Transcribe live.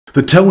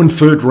The Tow and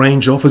Fert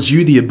range offers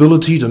you the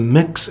ability to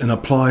mix and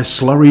apply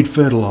slurried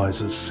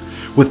fertilizers.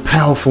 With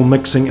powerful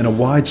mixing and a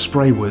wide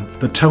spray width,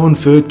 the Tow and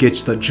Fert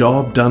gets the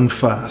job done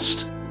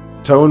fast.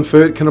 Tow and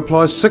Fert can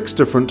apply 6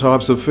 different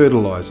types of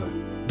fertilizer.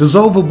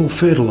 Dissolvable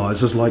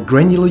fertilizers like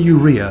granular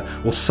urea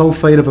or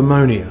sulphate of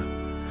ammonia.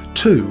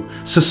 2.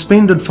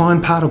 Suspended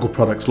fine particle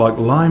products like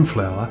lime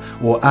flour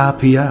or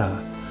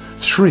RPR.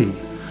 3.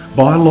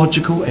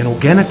 Biological and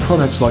organic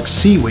products like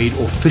seaweed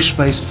or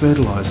fish-based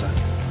fertilizer.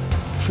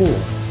 4.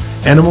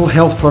 Animal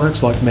health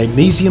products like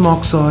magnesium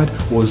oxide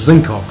or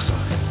zinc oxide.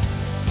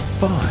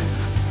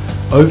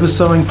 5.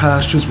 Oversowing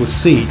pastures with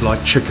seed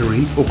like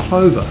chicory or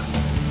clover.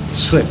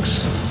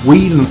 6.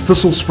 Weed and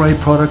thistle spray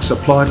products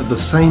applied at the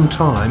same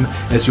time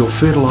as your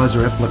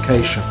fertilizer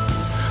application.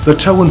 The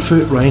Tow and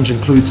Fert range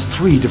includes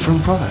 3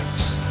 different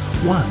products.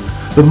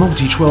 1. The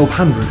Multi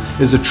 1200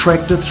 is a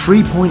tractor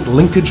 3-point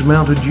linkage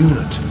mounted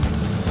unit.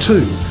 2.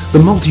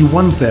 The Multi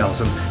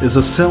 1000 is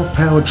a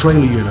self-powered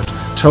trailer unit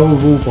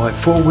towable by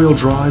 4-wheel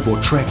drive or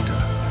tractor.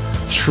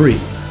 3.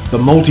 The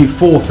Multi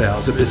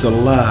 4000 is a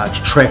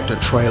large tractor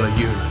trailer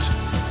unit.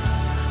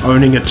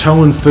 Owning a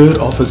Tow and Fert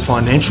offers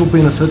financial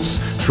benefits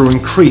through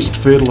increased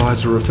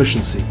fertilizer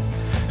efficiency,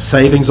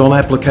 savings on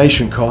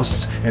application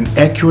costs and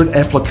accurate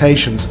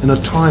applications in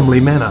a timely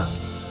manner.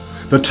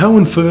 The Tow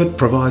and Fert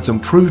provides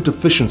improved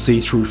efficiency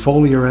through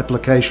foliar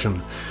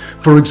application.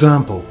 For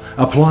example,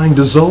 applying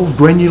dissolved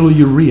granular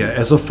urea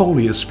as a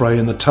foliar spray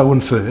in the Tow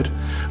and Fert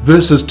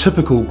versus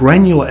typical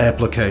granular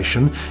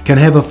application can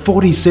have a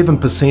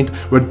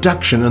 47%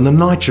 reduction in the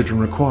nitrogen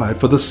required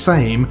for the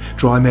same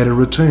dry matter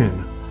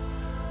return.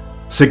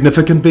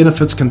 Significant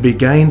benefits can be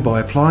gained by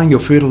applying your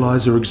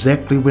fertilizer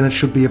exactly when it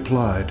should be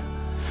applied.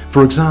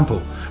 For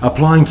example,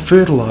 applying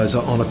fertilizer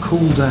on a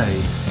cool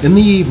day, in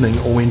the evening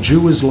or when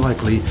dew is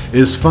likely,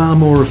 is far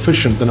more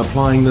efficient than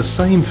applying the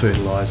same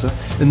fertilizer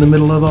in the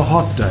middle of a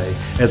hot day,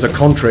 as a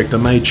contractor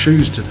may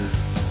choose to do.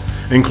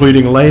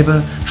 Including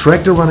labour,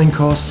 tractor running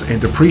costs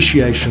and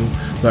depreciation,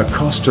 the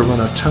cost to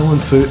run a Tow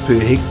and Fert per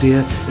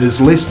hectare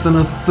is less than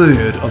a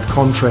third of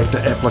contractor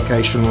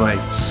application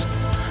rates.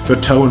 The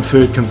Tow and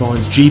Fert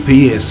combines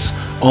GPS,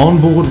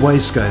 onboard weigh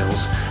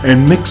scales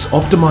and mix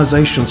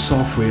optimization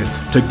software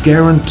to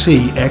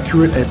guarantee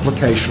accurate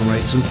application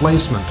rates and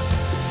placement.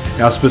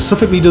 Our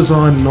specifically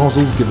designed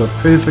nozzles give a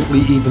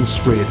perfectly even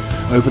spread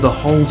over the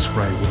whole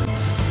spray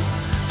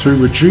width. Through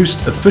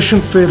reduced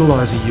efficient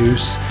fertilizer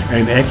use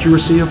and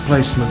accuracy of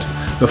placement,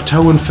 the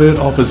Tow and Fert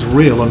offers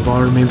real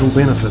environmental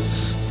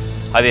benefits.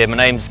 Hi there, my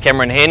name's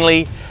Cameron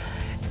Hanley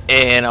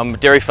and I'm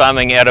dairy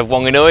farming out of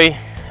Wanganui.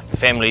 The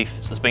family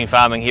has been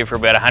farming here for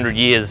about 100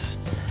 years.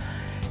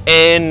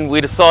 And we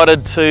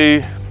decided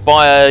to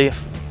buy a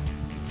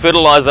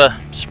fertiliser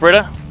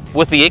spreader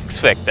with the X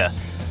Factor.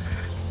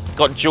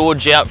 Got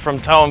George out from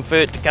Tow and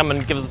Fert to come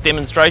and give us a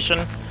demonstration,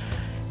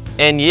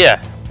 and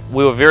yeah,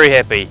 we were very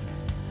happy.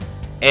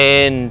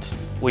 And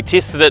we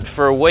tested it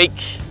for a week,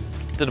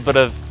 did a bit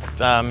of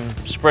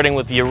spreading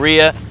with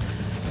urea,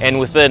 and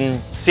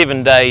within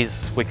 7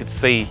 days we could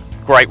see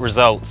great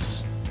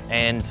results.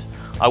 And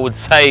I would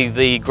say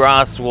the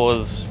grass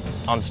was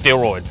on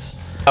steroids.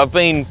 I've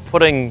been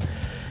putting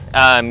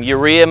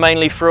urea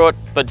mainly through it,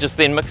 but just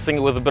then mixing it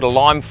with a bit of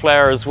lime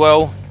flour as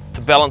well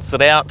to balance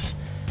it out.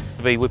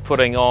 We're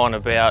putting on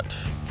about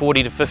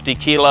 40 to 50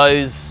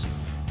 kilos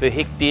per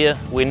hectare,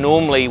 where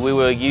normally we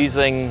were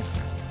using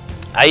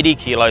 80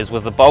 kilos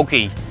with the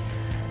bulky.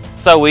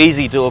 So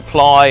easy to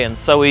apply and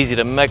so easy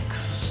to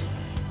mix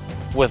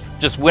with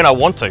just when I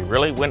want to,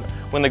 really,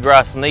 when the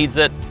grass needs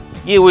it.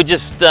 Yeah, we're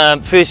just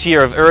first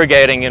year of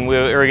irrigating, and we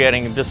were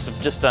irrigating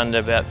just under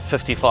about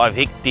 55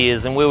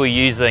 hectares, and we were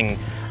using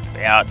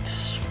about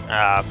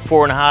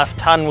 4.5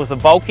 tonne with a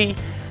bulky.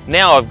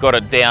 Now I've got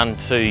it down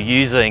to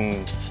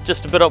using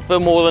just a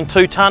bit more than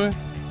 2 tonne,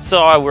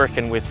 so I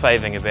reckon we're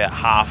saving about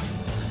half.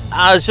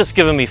 It's just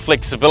giving me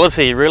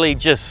flexibility, really.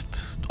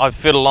 Just I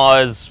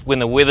fertilise when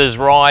the weather's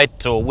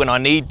right or when I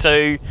need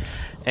to,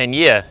 and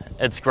yeah,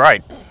 it's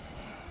great.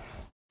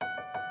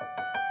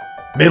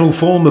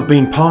 Metalform have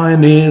been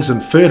pioneers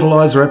in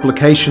fertiliser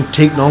application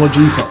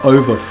technology for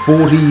over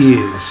 40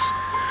 years.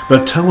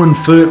 The Tow and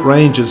Fert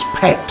range is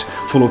packed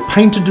full of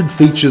patented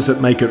features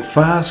that make it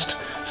fast,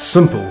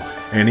 simple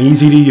and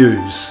easy to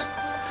use.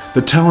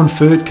 The Tow and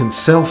Fert can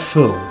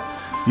self-fill,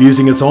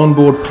 using its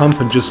onboard pump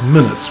in just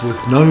minutes with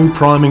no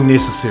priming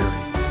necessary.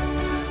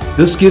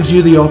 This gives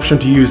you the option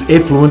to use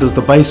effluent as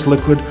the base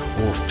liquid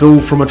or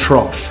fill from a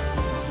trough.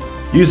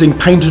 Using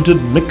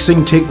patented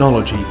mixing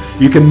technology,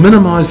 you can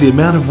minimise the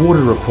amount of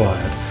water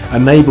required,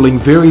 enabling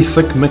very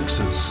thick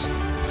mixes.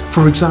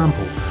 For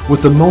example,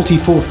 with the Multi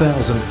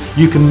 4000,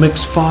 you can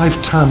mix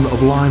 5 tonne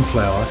of lime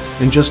flour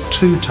in just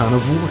 2 tonne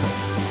of water.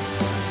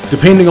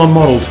 Depending on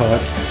model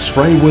type,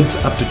 spray widths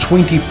up to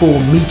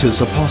 24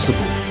 metres are possible.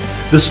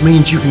 This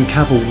means you can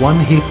cover 1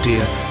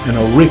 hectare in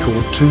a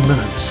record 2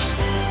 minutes.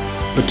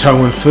 The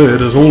Tow and Fert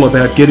is all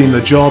about getting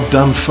the job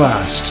done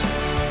fast.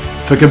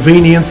 For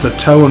convenience, the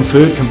Tow and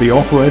Fert can be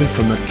operated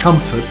from the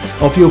comfort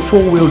of your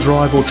 4-wheel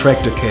drive or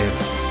tractor cab.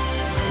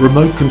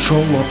 Remote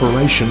control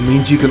operation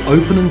means you can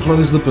open and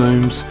close the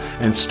booms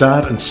and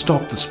start and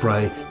stop the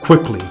spray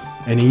quickly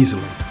and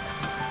easily.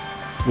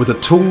 With a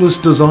toolless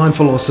design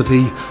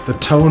philosophy, the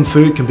Tow and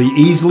Fert can be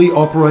easily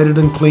operated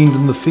and cleaned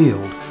in the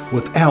field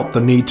without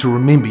the need to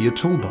remember your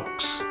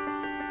toolbox.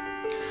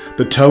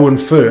 The Tow and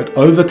Fert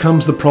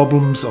overcomes the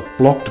problems of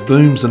blocked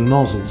booms and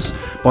nozzles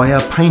by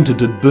our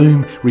patented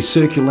boom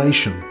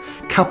recirculation,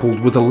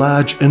 coupled with a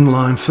large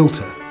inline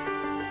filter.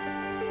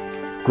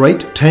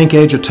 Great tank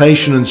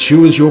agitation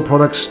ensures your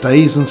product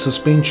stays in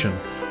suspension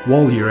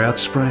while you're out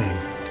spraying.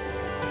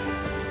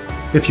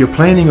 If you're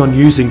planning on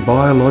using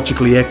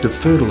biologically active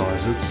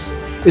fertilizers,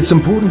 it's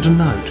important to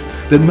note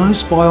that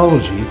most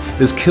biology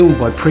is killed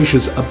by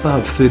pressures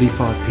above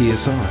 35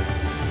 psi.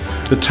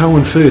 The Tow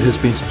and Fert has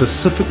been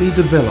specifically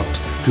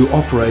developed to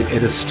operate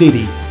at a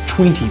steady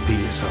 20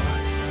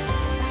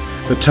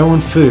 psi. The Tow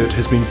and Fert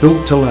has been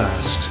built to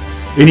last.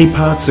 Any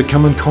parts that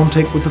come in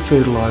contact with the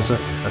fertilizer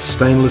are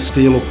stainless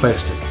steel or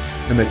plastic,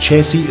 and the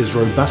chassis is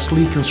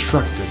robustly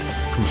constructed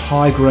from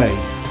high-grade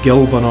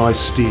galvanized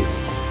steel.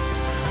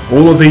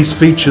 All of these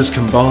features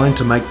combine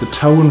to make the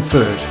Tow and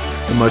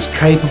Fert the most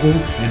capable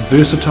and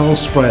versatile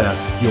sprayer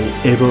you'll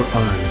ever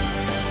own.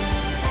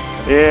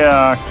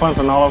 Yeah,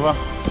 Clinton Oliver,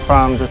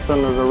 farm just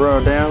under the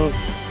Urea Downs.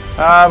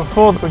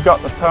 Before we got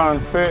the Tow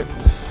and Fert,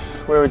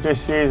 we were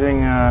just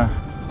using a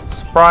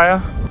sprayer.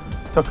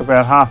 It took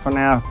about half an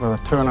hour with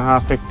a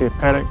 2.5 hectare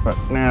paddock, but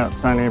now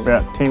it's only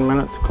about 10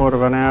 minutes, a quarter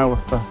of an hour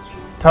with the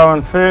Tow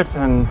and Fert,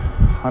 and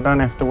I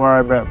don't have to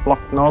worry about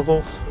blocked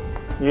nozzles.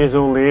 Use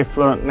all the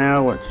effluent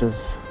now, which is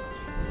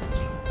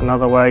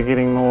another way of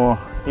getting more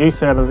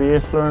use out of the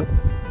effluent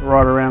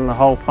right around the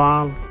whole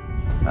farm.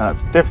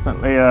 It's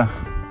definitely a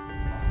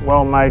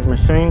well-made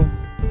machine.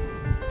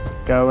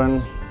 Go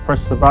in,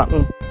 press the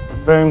button,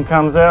 boom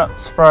comes out,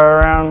 spray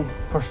around,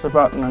 push the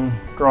button and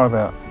drive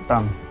out,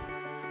 done.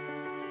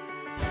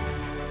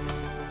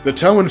 The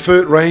Tow and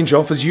Fert range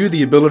offers you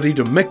the ability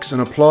to mix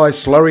and apply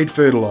slurried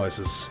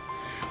fertilizers.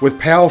 With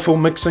powerful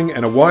mixing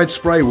and a wide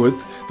spray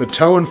width, the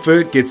Tow and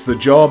Fert gets the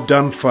job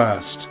done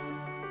fast.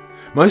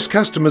 Most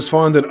customers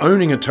find that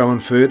owning a Tow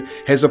and Fert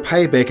has a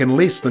payback in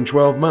less than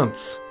 12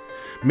 months,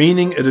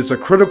 meaning it is a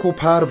critical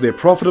part of their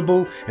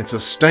profitable and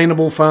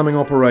sustainable farming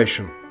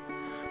operation.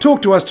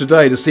 Talk to us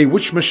today to see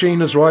which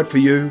machine is right for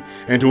you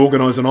and to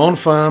organise an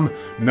on-farm,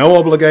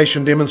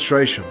 no-obligation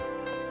demonstration.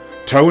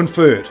 Tow and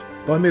Fert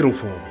by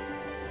Metalform.